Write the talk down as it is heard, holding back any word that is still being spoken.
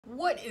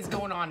What is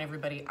going on,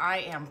 everybody? I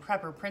am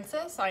Prepper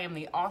Princess. I am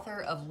the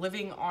author of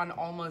Living on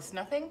Almost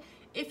Nothing.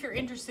 If you're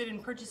interested in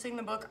purchasing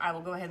the book, I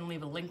will go ahead and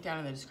leave a link down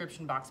in the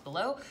description box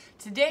below.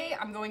 Today,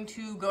 I'm going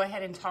to go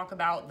ahead and talk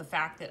about the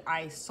fact that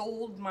I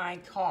sold my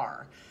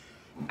car.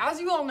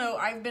 As you all know,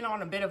 I've been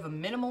on a bit of a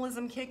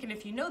minimalism kick, and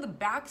if you know the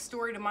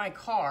backstory to my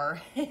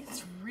car,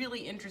 it's a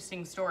really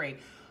interesting story.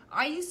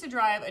 I used to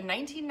drive a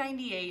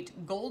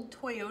 1998 gold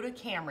Toyota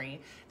Camry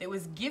that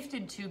was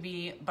gifted to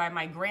me by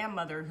my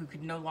grandmother who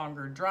could no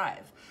longer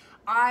drive.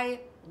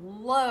 I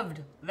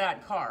loved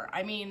that car.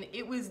 I mean,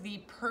 it was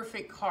the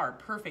perfect car,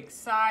 perfect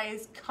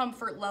size,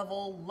 comfort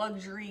level,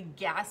 luxury,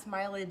 gas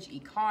mileage,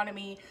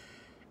 economy.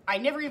 I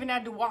never even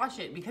had to wash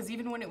it because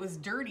even when it was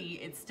dirty,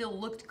 it still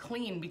looked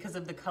clean because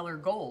of the color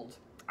gold.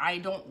 I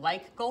don't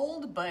like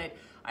gold, but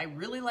I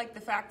really like the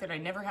fact that I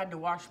never had to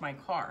wash my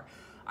car.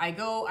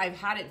 I've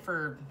had it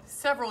for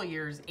several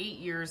years, 8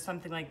 years,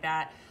 something like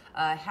that.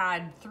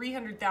 Had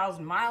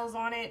 300,000 miles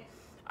on it.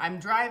 I'm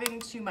driving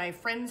to my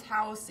friend's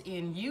house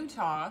in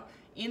Utah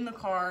in the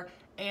car,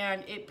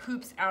 and it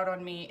poops out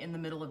on me in the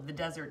middle of the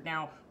desert.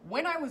 Now,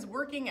 when I was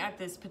working at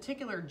this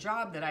particular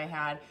job that I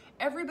had,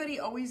 everybody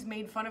always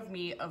made fun of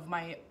me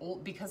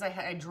because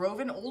I drove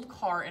an old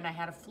car and I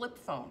had a flip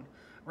phone.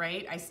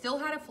 Right? I still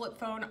had a flip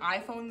phone.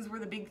 iPhones were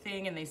the big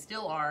thing, and they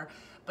still are.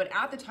 But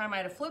at the time, I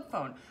had a flip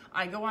phone.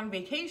 I go on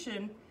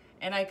vacation,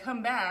 and I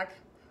come back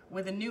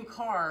with a new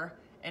car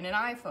and an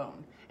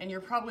iPhone. And you're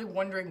probably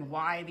wondering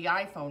why the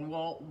iPhone.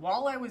 Well,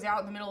 while I was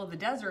out in the middle of the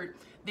desert,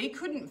 they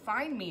couldn't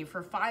find me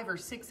for 5 or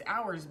 6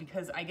 hours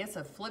because I guess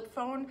a flip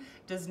phone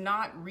does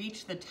not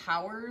reach the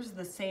towers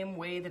the same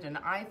way that an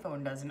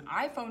iPhone does. An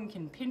iPhone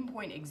can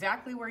pinpoint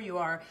exactly where you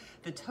are.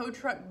 The tow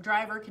truck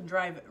driver can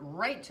drive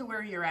right to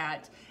where you're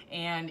at,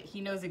 and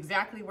he knows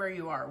exactly where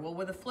you are. Well,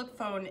 with a flip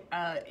phone,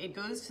 it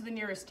goes to the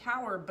nearest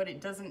tower, but it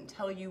doesn't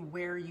tell you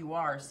where you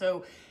are.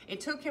 So it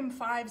took him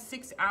 5,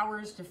 6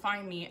 hours to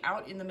find me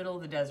out in the middle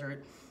of the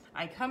desert.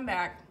 I come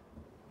back,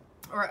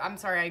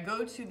 I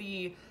go to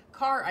the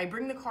car, I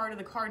bring the car to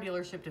the car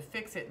dealership to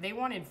fix it. They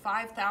wanted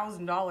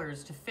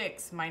 $5,000 to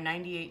fix my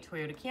 98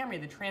 Toyota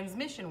Camry. The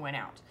transmission went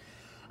out.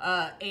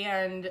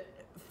 And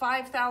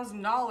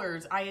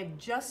 $5,000, I had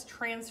just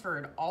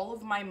transferred all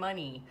of my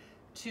money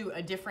to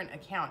a different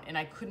account and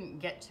I couldn't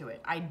get to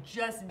it. I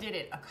just did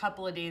it a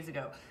couple of days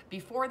ago.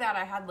 Before that,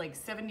 I had like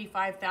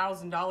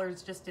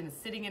 $75,000 just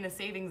sitting in a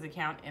savings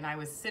account, and I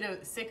was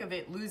sick of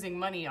it losing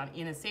money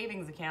in a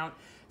savings account,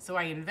 so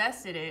I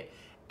invested it,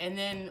 and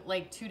then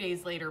like 2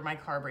 days later, my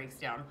car breaks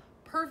down.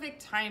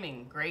 Perfect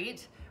timing,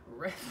 great?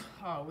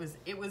 Oh,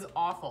 it was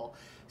awful.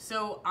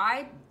 So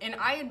I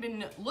had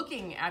been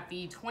looking at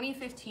the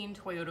 2015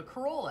 Toyota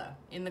Corolla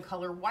in the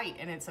color white,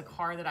 and it's a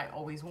car that I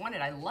always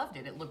wanted. I loved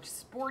it. It looked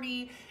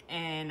sporty,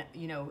 and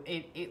you know,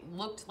 it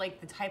looked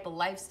like the type of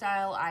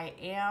lifestyle I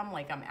am.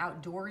 Like, I'm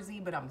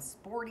outdoorsy, but I'm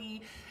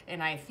sporty,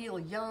 and I feel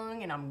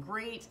young, and I'm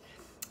great.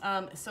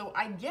 So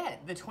I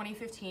get the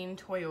 2015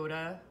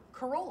 Toyota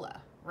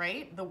Corolla,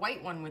 right? The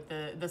white one with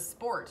the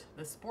sport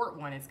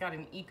one. It's got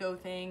an eco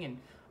thing and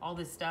all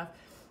this stuff.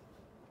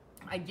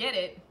 I get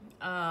it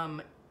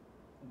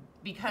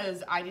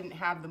because I didn't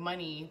have the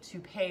money to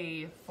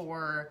pay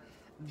for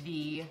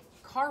the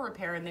car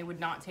repair, and they would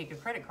not take a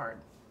credit card.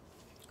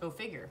 Go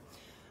figure.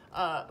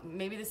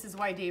 Maybe this is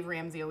why Dave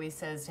Ramsey always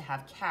says to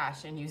have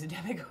cash and use a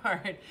debit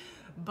card.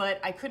 But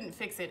I couldn't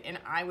fix it, and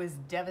I was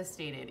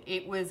devastated.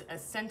 It was a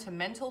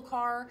sentimental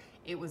car.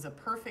 It was a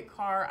perfect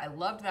car. I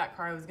loved that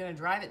car. I was going to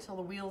drive it till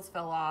the wheels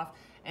fell off,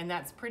 and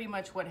that's pretty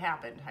much what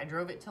happened. I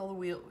drove it till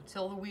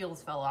the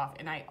wheels fell off,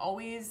 and I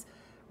always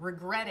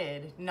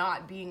regretted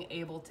not being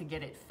able to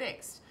get it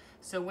fixed.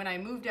 So when I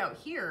moved out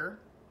here,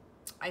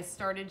 I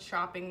started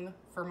shopping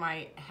for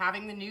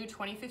having the new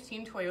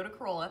 2015 Toyota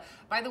Corolla.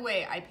 By the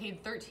way, I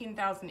paid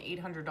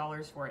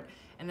 $13,800 for it.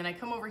 And then I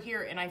come over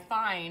here and I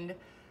find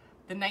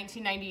the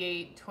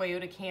 1998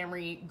 Toyota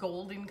Camry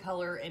gold in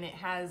color, and it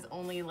has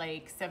only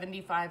like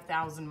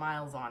 75,000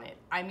 miles on it.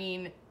 I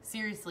mean,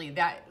 seriously,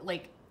 that,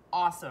 like,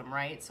 awesome,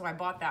 right? So I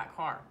bought that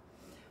car.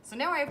 So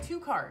now I have two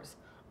cars.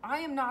 I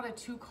am not a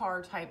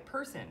two-car type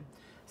person.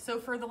 So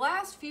for the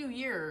last few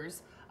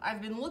years,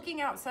 I've been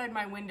looking outside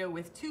my window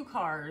with two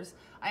cars.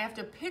 I have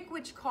to pick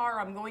which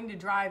car I'm going to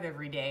drive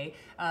every day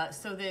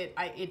so that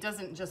it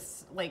doesn't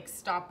just like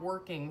stop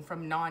working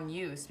from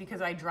non-use,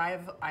 because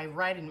I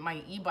ride in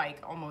my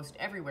e-bike almost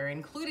everywhere,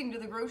 including to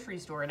the grocery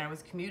store, and I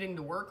was commuting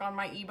to work on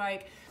my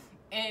e-bike,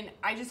 and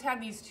I just had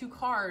these two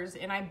cars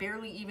and I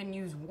barely even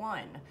use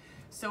one.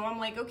 So I'm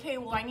like, okay,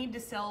 well, I need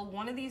to sell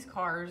one of these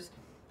cars.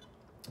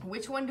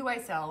 Which one do I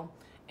sell?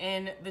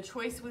 And the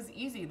choice was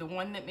easy, the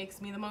one that makes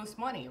me the most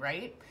money,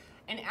 right?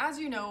 And as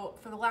you know,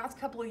 for the last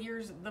couple of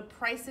years, the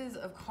prices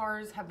of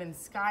cars have been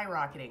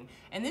skyrocketing.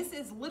 And this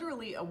is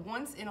literally a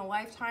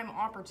once-in-a-lifetime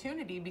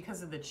opportunity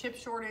because of the chip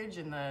shortage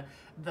and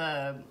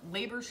the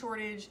labor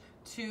shortage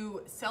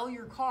to sell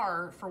your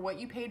car for what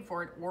you paid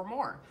for it or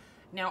more.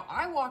 Now,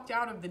 I walked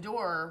out of the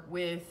door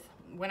with,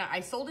 when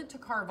I sold it to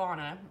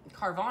Carvana,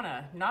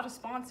 not a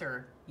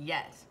sponsor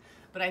yet,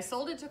 But I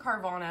sold it to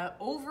Carvana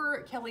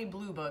over Kelley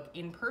Blue Book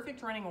in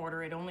perfect running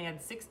order. It only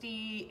had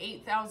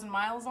 68,000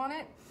 miles on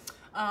it.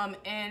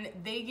 And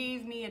they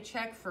gave me a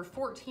check for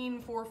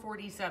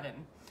 $14,447.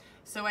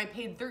 So I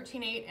paid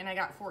 $13,800 and I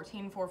got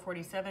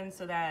 $14,447.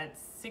 So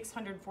that's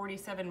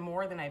 $647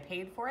 more than I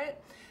paid for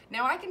it.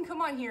 Now I can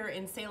come on here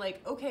and say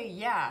like, okay,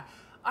 yeah,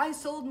 I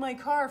sold my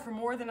car for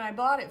more than I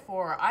bought it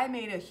for. I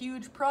made a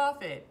huge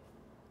profit.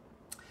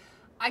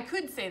 I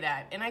could say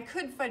that, and I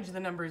could fudge the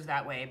numbers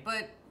that way,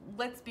 but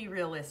let's be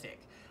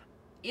realistic.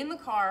 In the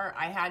car,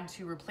 I had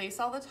to replace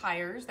all the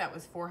tires. That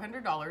was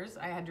 $400.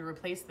 I had to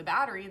replace the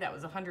battery. That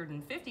was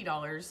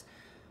 $150.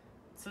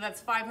 So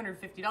that's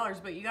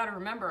 $550, but you gotta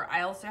remember,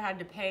 I also had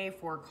to pay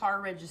for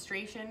car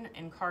registration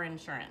and car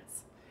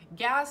insurance.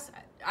 Gas,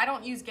 I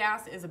don't use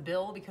gas as a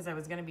bill because I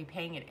was gonna be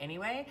paying it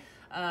anyway,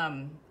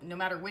 no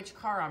matter which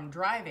car I'm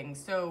driving.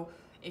 So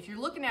if you're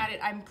looking at it,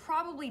 I'm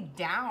probably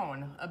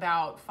down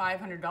about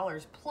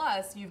 $500,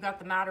 plus you've got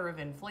the matter of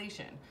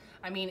inflation.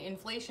 I mean,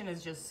 inflation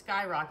has just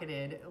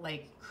skyrocketed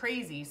like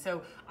crazy.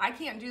 So I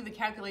can't do the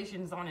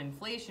calculations on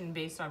inflation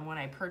based on when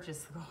I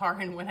purchased the car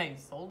and when I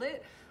sold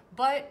it.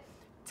 But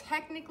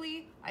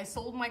technically, I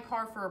sold my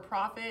car for a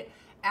profit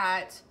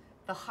at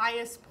the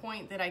highest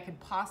point that I could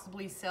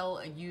possibly sell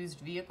a used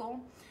vehicle.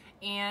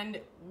 And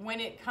when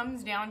it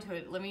comes down to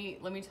it, let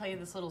me tell you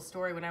this little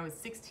story. When I was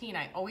 16,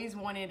 I always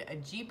wanted a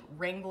Jeep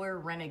Wrangler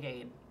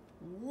Renegade.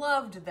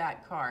 Loved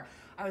that car.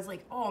 I was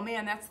like, oh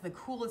man, that's the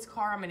coolest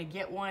car. I'm gonna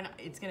get one.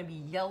 It's gonna be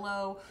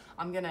yellow.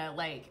 I'm gonna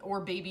like, or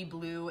baby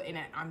blue, and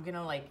I'm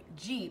gonna like,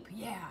 Jeep,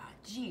 yeah,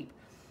 Jeep.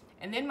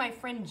 And then my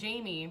friend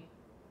Jamie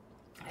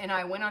and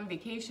I went on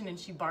vacation and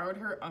she borrowed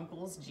her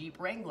uncle's Jeep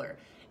Wrangler.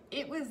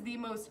 It was the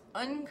most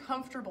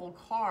uncomfortable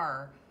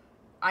car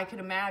I could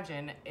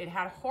imagine. It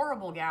had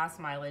horrible gas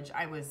mileage.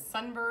 I was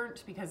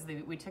sunburnt because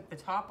we took the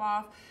top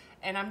off.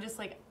 And I'm just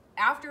like,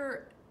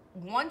 after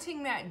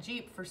wanting that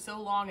Jeep for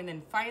so long and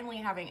then finally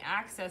having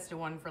access to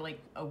one for like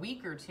a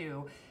week or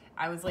two,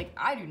 I was like,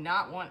 I do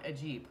not want a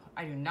Jeep.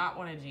 I do not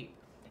want a Jeep.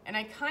 And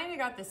I kind of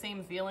got the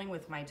same feeling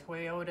with my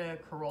Toyota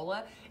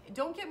Corolla.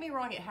 Don't get me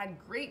wrong, it had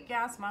great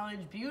gas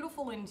mileage,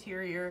 beautiful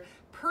interior,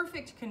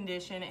 perfect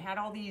condition. It had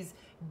all these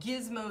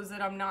gizmos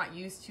that I'm not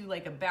used to,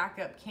 like a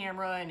backup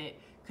camera, and it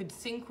could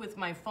sync with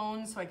my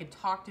phone so I could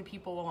talk to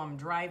people while I'm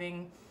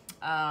driving,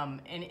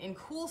 and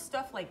cool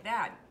stuff like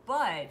that.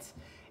 But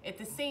at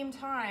the same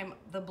time,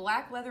 the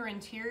black leather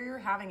interior,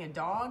 having a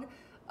dog,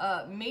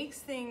 makes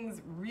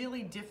things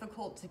really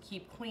difficult to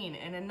keep clean.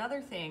 And another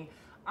thing,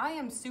 I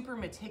am super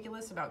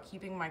meticulous about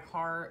keeping my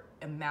car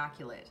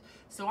immaculate.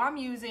 So I'm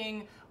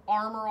using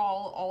Armor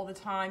all the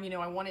time. You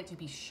know, I want it to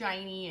be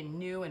shiny and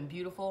new and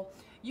beautiful.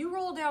 You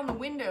roll down the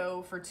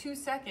window for 2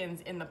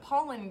 seconds and the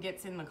pollen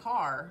gets in the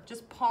car,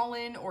 just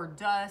pollen or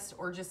dust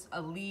or just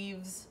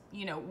leaves,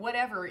 you know,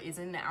 whatever is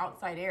in the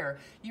outside air.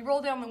 You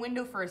roll down the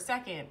window for a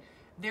second,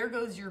 there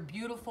goes your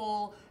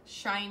beautiful,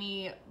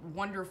 shiny,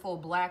 wonderful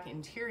black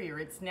interior.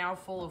 It's now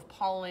full of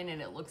pollen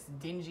and it looks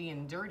dingy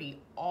and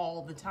dirty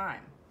all the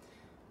time.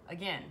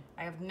 Again,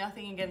 I have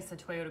nothing against the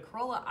Toyota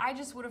Corolla. I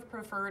just would have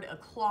preferred a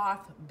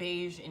cloth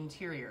beige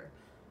interior,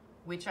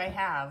 which I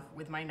have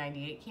with my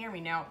 98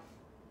 Camry. Now,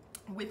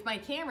 with my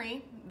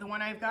Camry, the one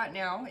I've got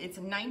now, it's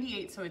a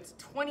 98, so it's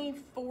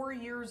 24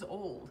 years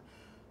old.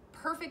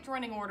 Perfect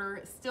running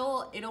order.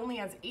 Still, it only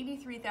has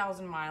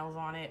 83,000 miles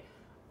on it.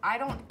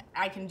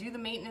 I can do the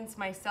maintenance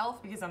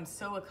myself because I'm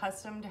so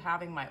accustomed to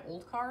having my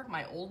old car,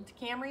 my old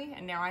Camry,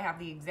 and now I have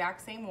the exact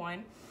same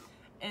one.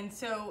 And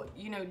so,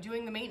 you know,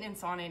 doing the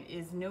maintenance on it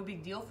is no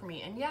big deal for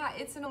me. And yeah,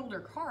 it's an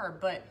older car,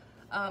 but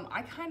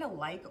I kind of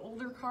like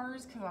older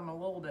cars because I'm a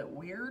little bit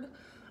weird.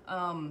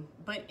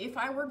 But if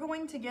I were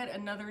going to get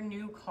another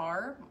new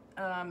car,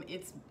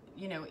 it's,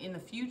 you know, in the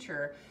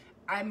future,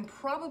 I'm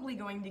probably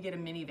going to get a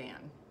minivan.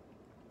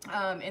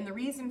 And the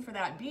reason for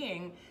that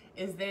being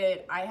is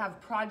that I have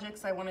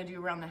projects I want to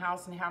do around the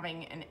house, and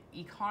having an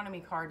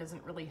economy car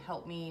doesn't really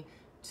help me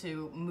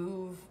to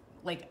move.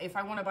 Like if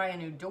I want to buy a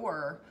new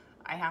door,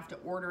 I have to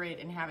order it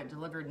and have it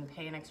delivered and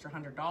pay an extra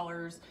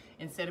 $100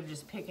 instead of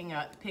just picking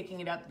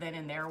it up then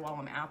and there while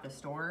I'm at the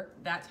store,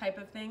 that type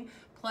of thing.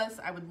 Plus,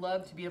 I would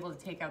love to be able to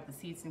take out the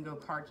seats and go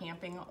car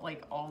camping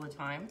like all the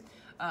time.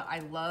 I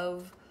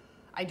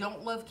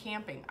don't love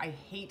camping. I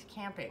hate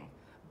camping.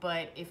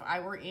 But if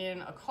I were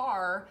in a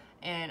car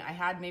and I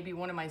had maybe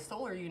one of my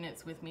solar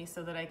units with me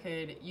so that I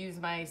could use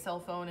my cell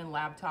phone and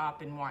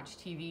laptop and watch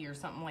TV or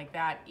something like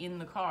that in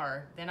the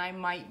car, then I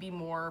might be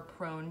more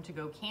prone to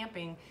go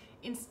camping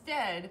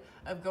instead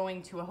of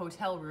going to a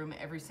hotel room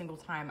every single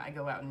time I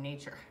go out in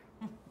nature.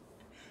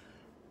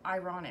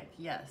 Ironic,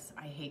 yes,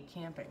 I hate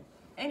camping.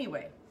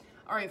 Anyway,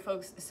 all right,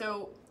 folks,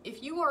 so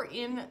if you are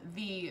in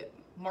the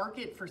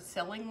market for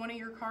selling one of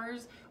your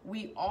cars,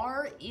 we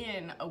are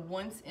in a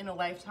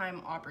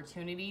once-in-a-lifetime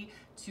opportunity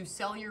to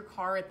sell your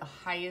car at the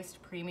highest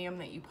premium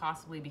that you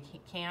possibly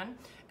can,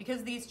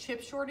 because these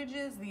chip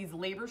shortages, these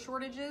labor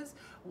shortages,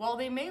 while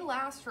they may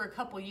last for a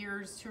couple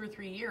years, 2 or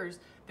 3 years,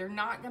 they're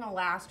not going to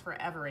last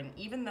forever. And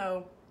even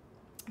though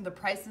the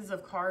prices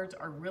of cars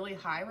are really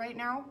high right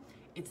now,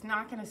 It's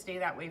not gonna stay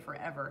that way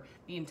forever.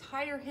 The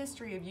entire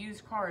history of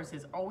used cars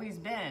has always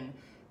been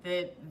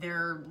that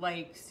they're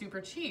like super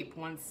cheap.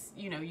 Once,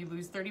 you know, you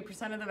lose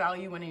 30% of the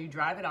value when you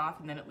drive it off,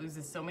 and then it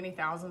loses so many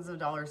thousands of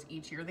dollars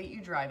each year that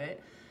you drive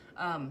it.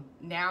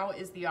 Now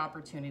is the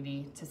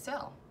opportunity to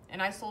sell.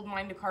 And I sold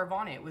mine to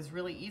Carvana. It was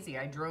really easy.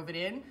 I drove it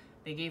in,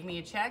 they gave me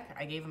a check,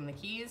 I gave them the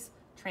keys,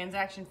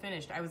 transaction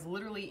finished. I was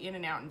literally in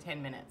and out in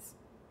 10 minutes.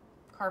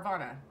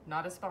 Carvana,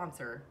 not a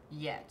sponsor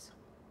yet.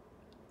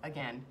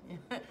 Again.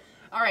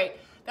 All right,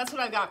 that's what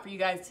I've got for you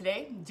guys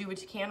today. Do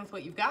what you can with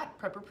what you've got.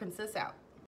 Prepper Princess out.